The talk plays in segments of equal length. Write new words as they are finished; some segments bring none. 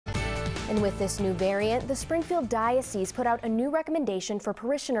And with this new variant, the Springfield Diocese put out a new recommendation for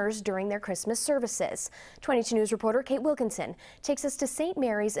parishioners during their Christmas services. 22 News reporter Kate Wilkinson takes us to St.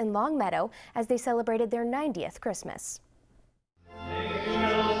 Mary's in Longmeadow as they celebrated their 90th Christmas.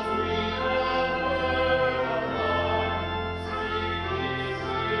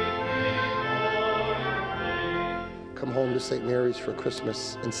 Come home to St. Mary's for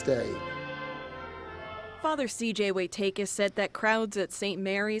Christmas and stay. Father C.J. Waitakis said that crowds at St.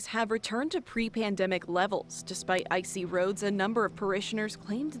 Mary's have returned to pre-pandemic levels. Despite icy roads, a number of parishioners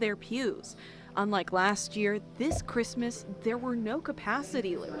claimed their pews. Unlike last year, this Christmas, there were no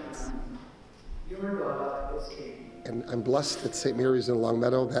capacity limits. And I'm blessed at St. Mary's in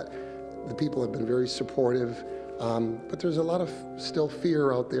Longmeadow that the people have been very supportive, but there's a lot of still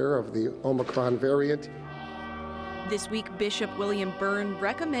fear out there of the Omicron variant. This week, Bishop William Byrne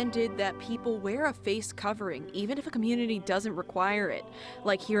recommended that people wear a face covering, even if a community doesn't require it.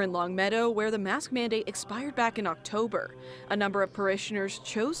 Like here in Longmeadow, where the mask mandate expired back in October. A number of parishioners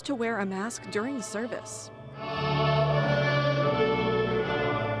chose to wear a mask during the service.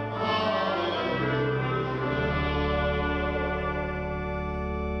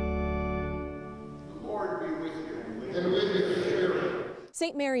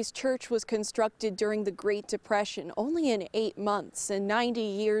 St. Mary's Church was constructed during the Great Depression, only in 8 months, and 90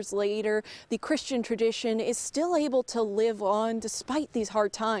 years later, the Christian tradition is still able to live on despite these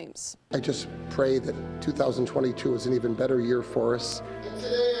hard times. I just pray that 2022 is an even better year for us. And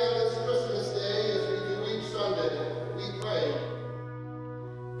today on this Christmas Day, as we do each Sunday, we pray.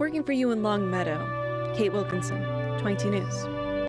 Working for you in Longmeadow, Kate Wilkinson, 22 News.